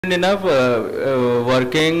enough,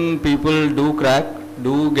 working people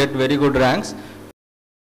do get very good ranks.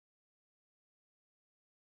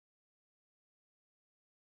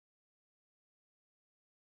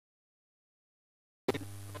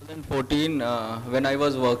 2014, when I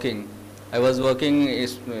was working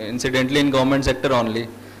incidentally in government sector only.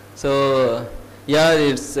 So yeah,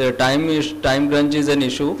 it's time crunch is an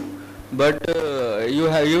issue, but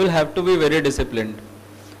you will have to be very disciplined.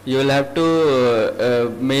 You will have to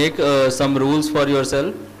make some rules for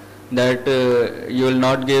yourself, that you will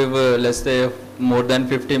not give let's say more than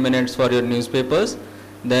 50 minutes for your newspapers.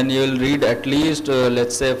 Then you will read at least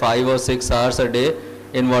let's say 5 or 6 hours a day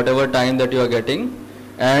in whatever time that you are getting,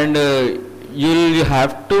 and you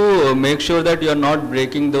have to make sure that you are not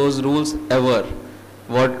breaking those rules ever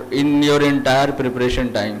in your entire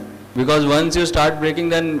preparation time, because once you start breaking,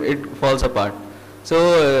 then it falls apart. So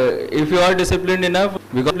if you are disciplined enough,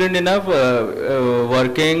 working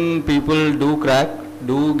people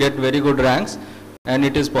do get very good ranks, and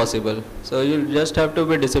it is possible. So you just have to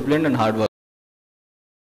be disciplined and hard work.